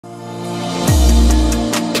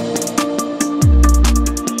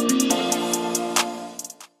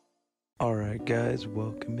Alright guys,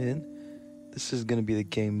 welcome in. This is gonna be the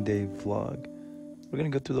game day vlog. We're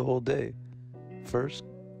gonna go through the whole day. First,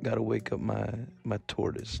 gotta wake up my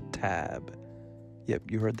tortoise, Tab.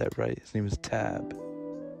 Yep, you heard that right. His name is Tab.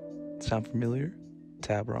 Sound familiar?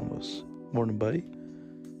 Tab Ramos. Morning, buddy.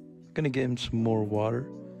 Gonna get him some more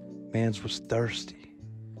water. Mans was thirsty.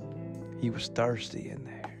 He was thirsty in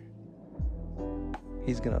there.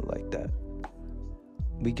 He's gonna like that.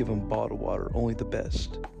 We give him bottled water, only the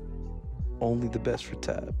best. Only the best for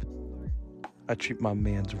Tab. I treat my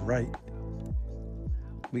mans right.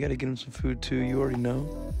 We gotta get him some food too, you already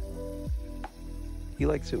know. He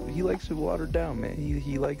likes it watered down, man.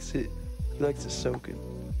 He likes it soaking.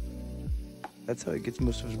 That's how he gets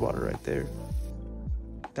most of his water right there.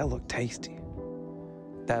 That looked tasty.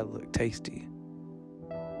 That looked tasty.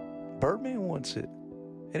 Birdman wants it.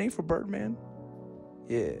 It ain't for Birdman.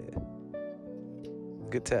 Yeah.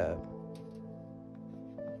 Good Tab.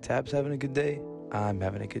 Tab's having a good day. I'm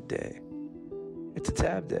having a good day. It's a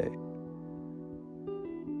Tab day.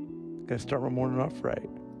 Gonna start my morning off right.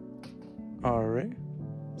 Alright.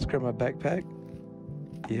 Let's grab my backpack.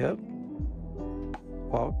 Yep.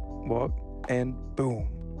 Walk, and boom.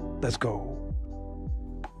 Let's go.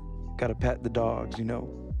 Gotta pat the dogs, you know.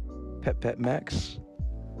 Pet Max.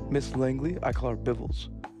 Miss Langley, I call her Bibbles.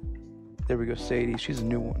 There we go, Sadie. She's a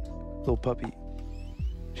new one. Little puppy.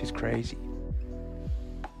 She's crazy.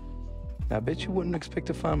 Now, I bet you wouldn't expect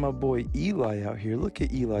to find my boy Eli out here. Look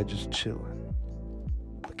at Eli just chilling.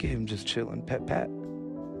 Look at him just chilling. Pat.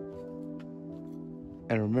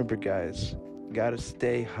 And remember, guys, gotta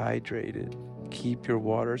stay hydrated. Keep your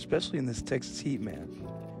water, especially in this Texas heat, man.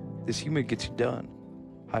 This humid gets you done.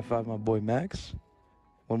 High five my boy Max.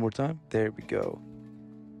 One more time. There we go.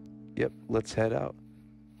 Yep, let's head out.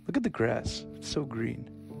 Look at the grass. It's so green.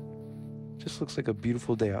 Just looks like a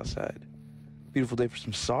beautiful day outside. Beautiful day for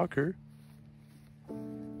some soccer.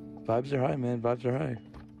 Vibes are high, man. Vibes are high.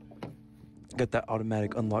 Got that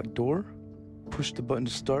automatic unlock door. Push the button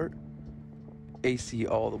to start. AC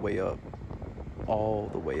all the way up. All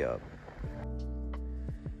the way up.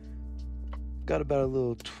 Got about a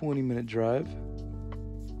little 20-minute drive.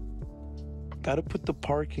 Gotta put the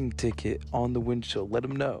parking ticket on the windshield. Let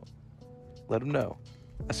them know. Let them know.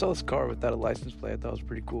 I saw this car without a license plate. I thought it was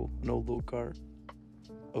pretty cool. An old little car.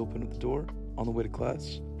 Open up the door on the way to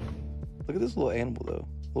class. Look at this little animal, though.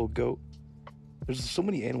 Little goat. There's so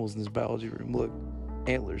many animals in this biology room. Look,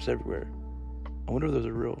 antlers everywhere. I wonder if those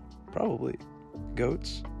are real. Probably.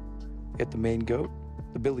 Goats. You got the main goat.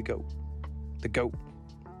 The billy goat. The goat.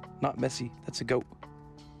 Not messy. That's a goat.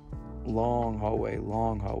 Long hallway.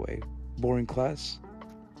 Boring class.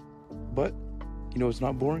 But, you know what's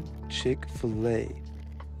not boring? Chick-fil-A.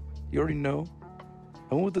 You already know.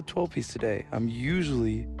 I went with the 12-piece today. I'm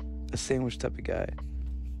usually a sandwich type of guy.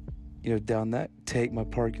 You know, down that, take my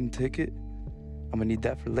parking ticket. I'm gonna need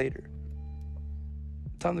that for later.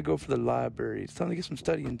 Time to go for the library. It's time to get some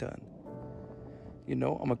studying done. You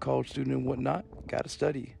know, I'm a college student and whatnot. Gotta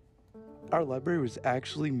study. Our library was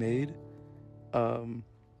actually made, or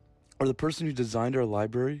the person who designed our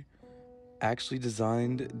library actually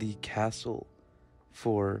designed the castle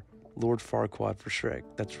for Lord Farquaad for Shrek.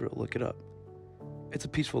 That's real. Look it up. It's a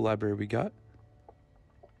peaceful library we got.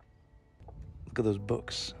 Look at those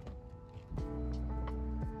books.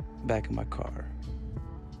 Back in my car.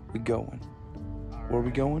 We going. Where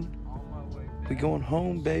we going? We going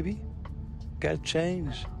home, baby. Gotta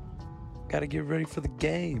change. Gotta get ready for the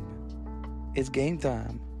game. It's game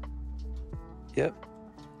time. Yep.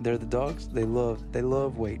 They're the dogs. They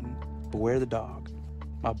love waiting. Beware the dog.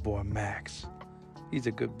 My boy Max. He's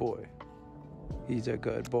a good boy. He's a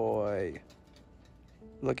good boy.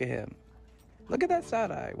 Look at him. Look at that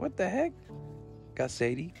side eye. What the heck? Got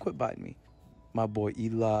Sadie. Quit biting me. My boy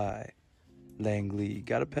Eli. Langley.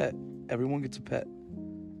 Got a pet. Everyone gets a pet.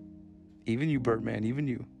 Even you, Birdman. Even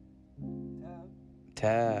you.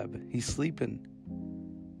 Tab. He's sleeping.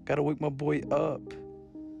 Gotta wake my boy up.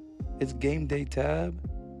 It's game day, Tab.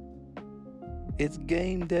 It's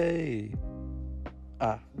game day.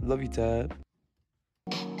 Love you, Tab.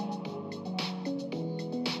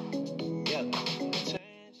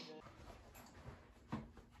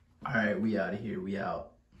 Alright, we out of here. We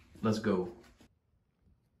out. Let's go.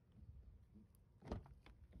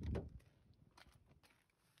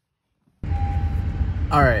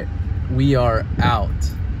 Alright, we are out.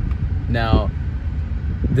 Now,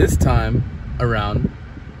 this time around,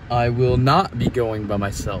 I will not be going by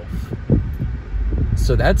myself.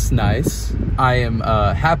 So that's nice. I am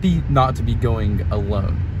happy not to be going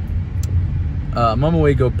alone. I'm on my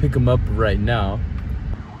way to go pick him up right now.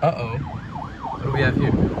 Uh-oh. What do we have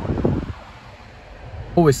here?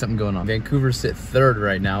 Always something going on. Vancouver sit third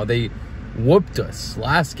right now. They whooped us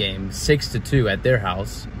last game 6-2 at their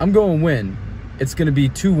house. I'm going win. It's going to be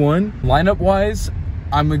 2-1. Lineup wise,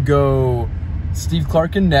 I'm going to go Steve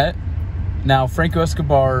Clark in net. Now, Franco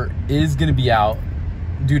Escobar is going to be out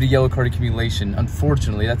due to yellow card accumulation.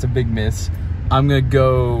 Unfortunately, that's a big miss. I'm going to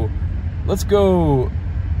go, let's go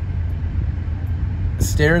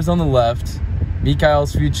Stairs on the left. Mikhail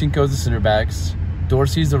Svyuchenko's the center backs.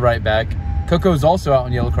 Dorsey's the right back. Coco's also out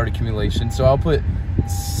on yellow card accumulation. So I'll put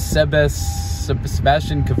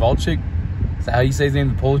Sebastian Kowalczyk. Is that how you say his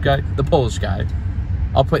name? The Polish guy? The Polish guy.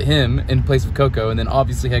 I'll put him in place of Coco, and then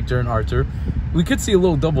obviously Hector and Arthur. We could see a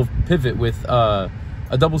little double pivot with a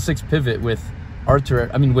double six pivot with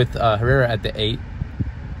Herrera at the 8.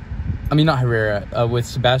 I mean, not Herrera, with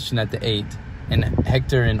Sebastian at the 8, and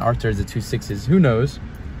Hector and Arthur as the 2 6s. Who knows?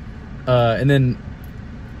 And then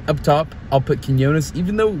up top, I'll put Quinones.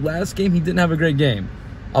 Even though last game he didn't have a great game,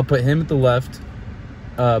 I'll put him at the left,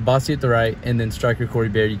 Bossy at the right, and then striker Corey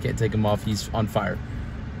Baird. You can't take him off. He's on fire.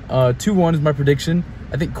 2-1 is my prediction.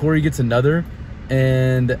 I think Corey gets another,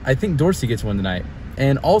 and I think Dorsey gets one tonight.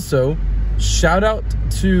 And also, shout out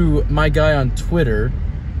to my guy on Twitter,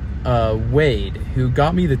 Wade, who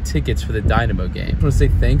got me the tickets for the Dynamo game. I want to say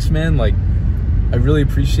thanks, man. Like, I really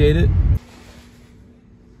appreciate it.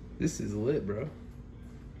 This is lit, bro.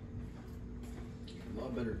 A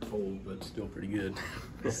lot better cold, but still pretty good.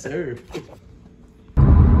 Yes, sir.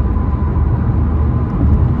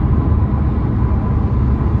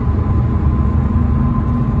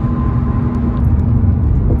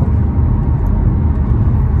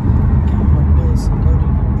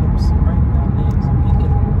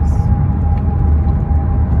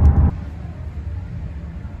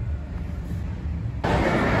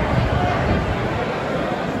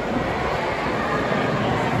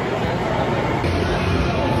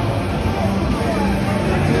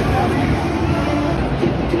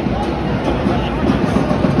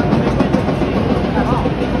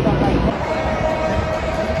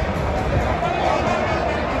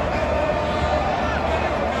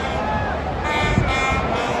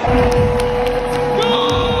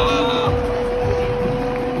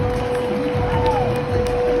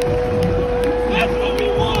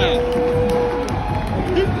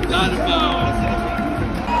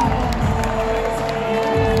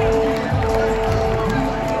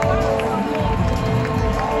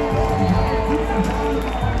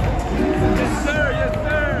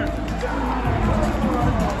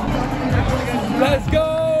 Let's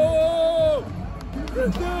go!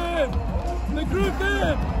 Griffin! The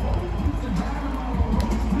Griffin!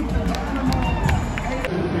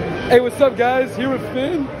 Hey, what's up, guys? Here with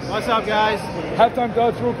Finn. What's up, guys? Halftime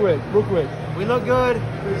thoughts real quick. We look good.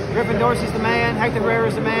 Griffin Dorsey's the man. Hector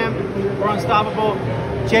Herrera's the man. We're unstoppable.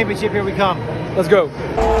 Championship, here we come. Let's go.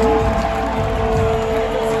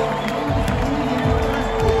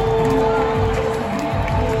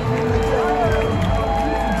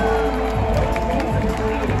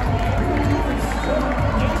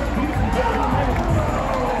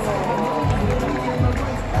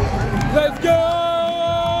 Let's go!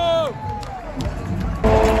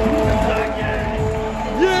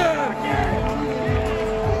 Yeah!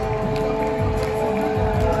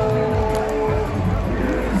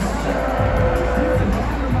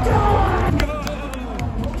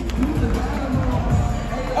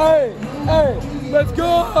 Hey, let's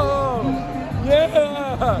go!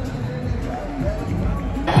 Yeah!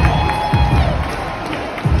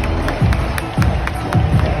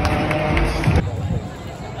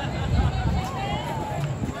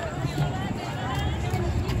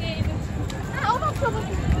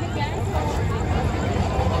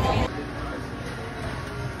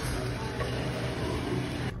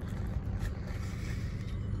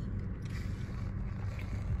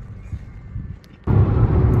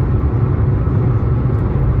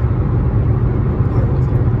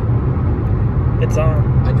 It's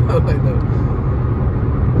on. I know.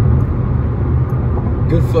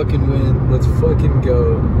 Good fucking win. Let's fucking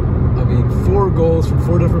go. I mean, 4 goals from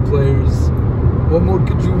 4 different players. What more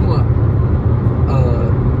could you want?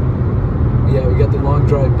 Yeah, we got the long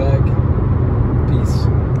drive back. Peace.